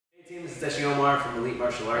Team, this is Deshi Omar from Elite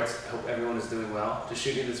Martial Arts. I hope everyone is doing well. Just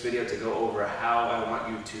shooting this video to go over how I want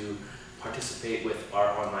you to participate with our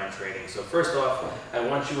online training. So first off, I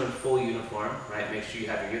want you in full uniform, right? Make sure you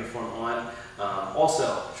have your uniform on.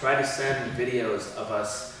 Also, try to send videos of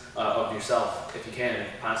us, of yourself, if you can,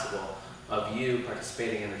 if possible, of you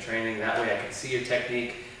participating in the training. That way I can see your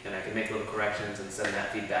technique and I can make little corrections and send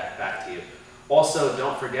that feedback back to you. Also,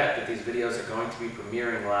 don't forget that these videos are going to be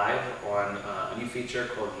premiering live on a new feature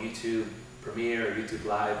called YouTube Premiere or YouTube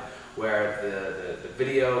Live, where the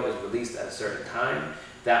video is released at a certain time.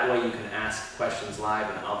 That way you can ask questions live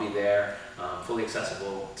and I'll be there, fully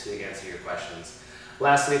accessible to answer your questions.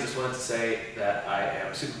 Lastly, I just wanted to say that I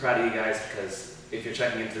am super proud of you guys, because if you're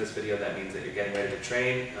checking into this video, that means that you're getting ready to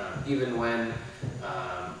train, even when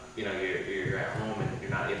you're at home and you're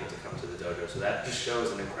not able to come to the dojo. So that just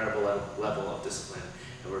shows an incredible level of discipline,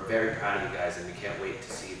 and we're very proud of you guys, and we can't wait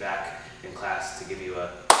to see you back in class to give you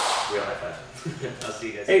a real high five. I'll see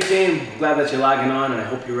you guys. Hey team, glad that you're logging on, and I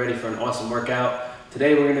hope you're ready for an awesome workout.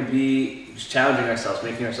 Today we're going to be just challenging ourselves,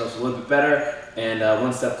 making ourselves a little bit better, and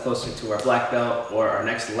one step closer to our black belt or our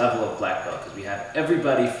next level of black belt, because we have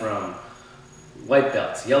everybody from white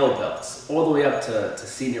belts, yellow belts, all the way up to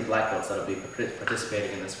senior black belts that will be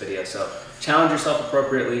participating in this video. So challenge yourself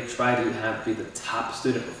appropriately, try to be the top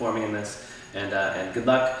student performing in this, and good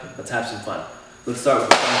luck. Let's have some fun. Let's start with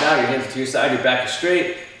the front bow. Your hands are to your side, your back is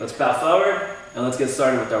straight. Let's bow forward, and let's get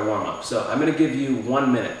started with our warm-up. So I'm going to give you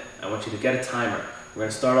 1 minute. I want you to get a timer. We're going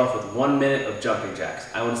to start off with 1 minute of jumping jacks.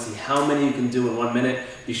 I want to see how many you can do in 1 minute.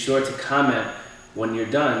 Be sure to comment when you're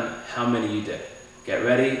done how many you did. Get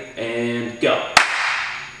ready and go.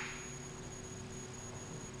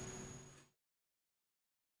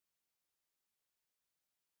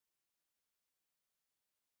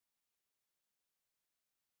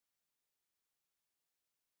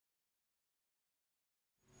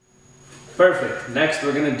 Perfect. Next,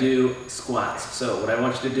 we're going to do squats. So what I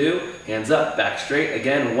want you to do, hands up, back straight.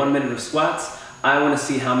 Again, 1 minute of squats. I want to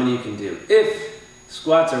see how many you can do. If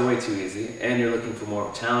squats are way too easy and you're looking for more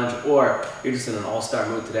of a challenge, or you're just in an all-star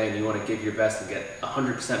mood today and you want to give your best and get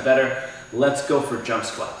 100% better, let's go for jump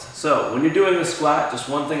squats. So when you're doing a squat, just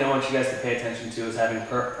one thing I want you guys to pay attention to is having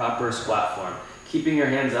proper squat form. Keeping your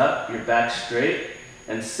hands up, your back straight,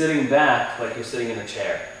 and sitting back like you're sitting in a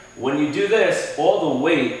chair. When you do this, all the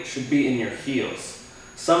weight should be in your heels.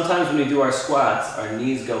 Sometimes when we do our squats, our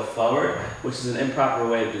knees go forward, which is an improper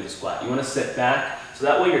way to do the squat. You want to sit back, so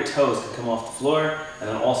that way your toes can come off the floor, and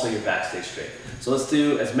then also your back stays straight. So let's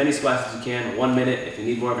do as many squats as you can, 1 minute. If you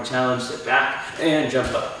need more of a challenge, sit back and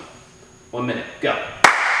jump up. 1 minute, go.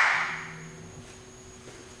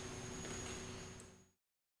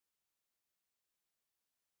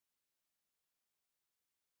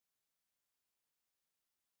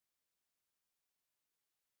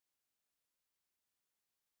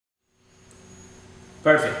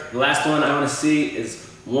 Perfect. The last one I want to see is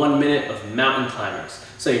 1 minute of mountain climbers.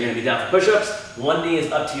 So you're going to be down for push-ups, one knee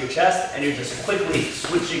is up to your chest, and you're just quickly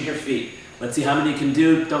switching your feet. Let's see how many you can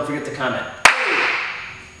do. Don't forget to comment.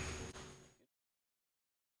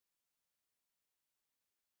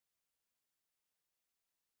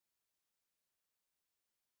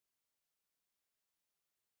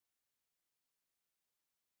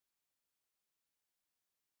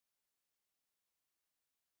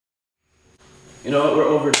 You know what, we're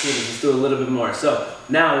overachieving. Let's do a little bit more. So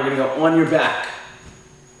now we're going to go on your back.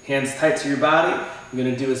 Hands tight to your body. You're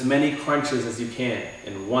going to do as many crunches as you can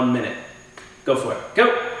in 1 minute. Go for it.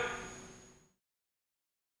 Go!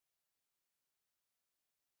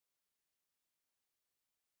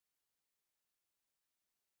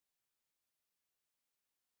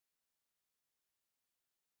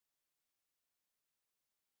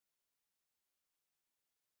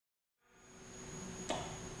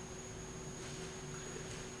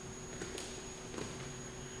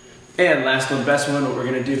 And last one, best one, what we're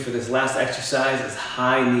going to do for this last exercise is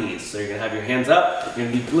high knees. So you're going to have your hands up, you're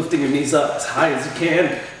going to be lifting your knees up as high as you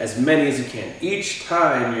can, as many as you can. Each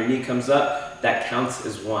time your knee comes up, that counts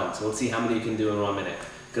as one. So let's see how many you can do in 1 minute.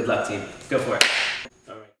 Good luck, team. Go for it.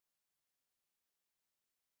 All right.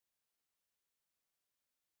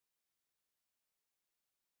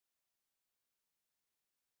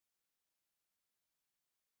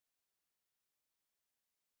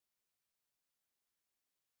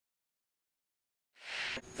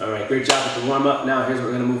 All right, great job with the warm-up. Now here's what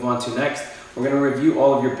we're going to move on to next. We're going to review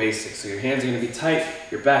all of your basics. So your hands are going to be tight,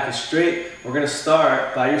 your back is straight. We're going to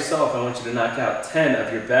start by yourself. I want you to knock out 10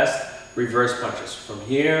 of your best reverse punches. From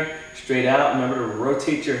here, straight out. Remember to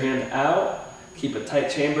rotate your hand out, keep a tight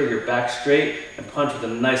chamber, your back straight, and punch with a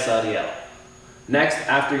nice RDL. Next,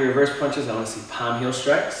 after your reverse punches, I want to see palm heel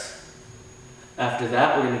strikes. After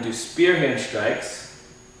that, we're gonna do spear hand strikes.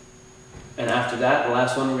 And after that, the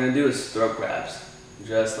last one we're gonna do is throat grabs,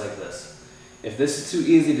 just like this. If this is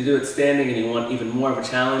too easy to do it standing and you want even more of a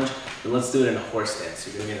challenge, then let's do it in a horse stance. So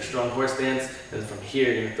you're gonna get a strong horse stance, and then from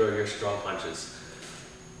here, you're gonna throw your strong punches.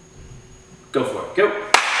 Go for it, go.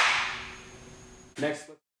 Next.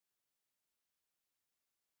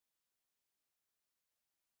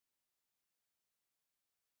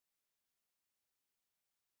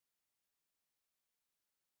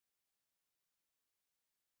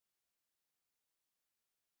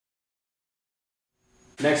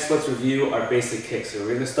 Next, let's review our basic kicks. So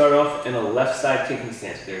we're gonna start off in a left side kicking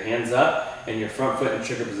stance with your hands up and your front foot in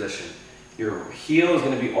trigger position. Your heel is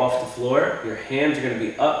gonna be off the floor. Your hands are gonna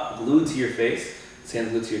be up, glued to your face. This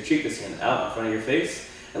hand glued to your cheek, this hand out in front of your face.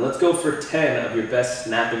 And let's go for 10 of your best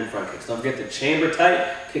snapping front kicks. Don't forget to chamber tight,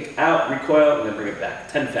 kick out, recoil, and then bring it back.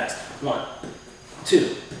 10 fast. 1,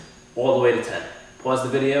 2, all the way to 10. Pause the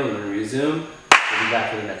video and then resume. We'll be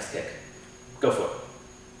back for the next kick. Go for it.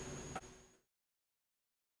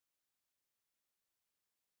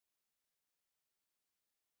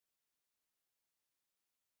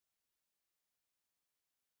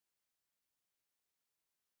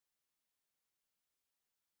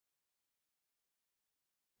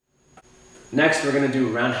 Next, we're gonna do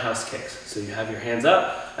roundhouse kicks. So you have your hands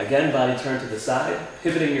up, again, body turned to the side,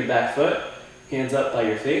 pivoting your back foot, hands up by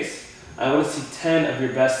your face. I wanna see 10 of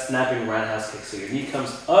your best snapping roundhouse kicks. So your knee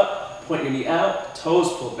comes up, point your knee out,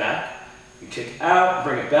 toes pulled back. You kick out,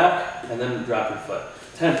 bring it back, and then drop your foot.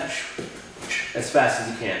 10, as fast as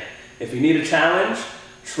you can. If you need a challenge,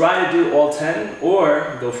 try to do all 10,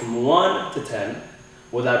 or go from 1 to 10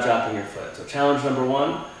 without dropping your foot. So challenge number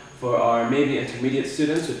 1 for our maybe intermediate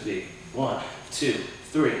students would be 1, 2,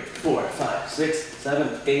 3, 4, 5, 6,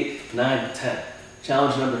 7, 8, 9, 10.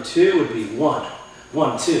 Challenge number 2 would be 1,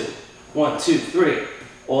 1, 2, 1, 2, 3,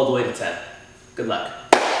 all the way to 10. Good luck.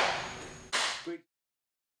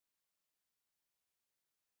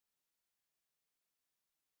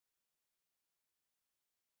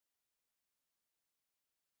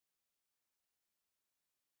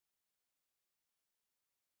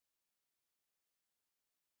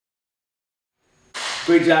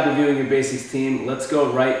 Great job reviewing your basics, team. Let's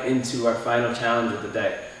go right into our final challenge of the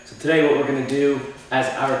day. So today what we're gonna do as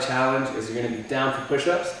our challenge is you're gonna be down for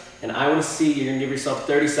push-ups, and I wanna see, you're gonna give yourself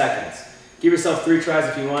 30 seconds. Give yourself 3 tries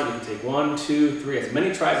if you want. You can take 1, 2, 3, as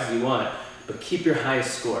many tries as you want, but keep your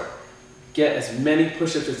highest score. Get as many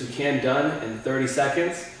push-ups as you can done in 30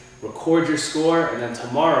 seconds, record your score, and then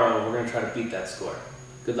tomorrow we're gonna try to beat that score.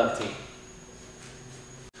 Good luck, team.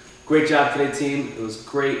 Great job today, team. It was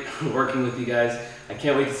great working with you guys. I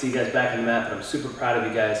can't wait to see you guys back in the mat, but I'm super proud of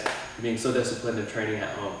you guys for being so disciplined and training at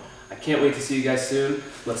home. I can't wait to see you guys soon.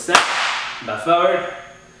 Let's step, bow forward,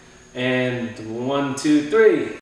 and 1, 2, 3.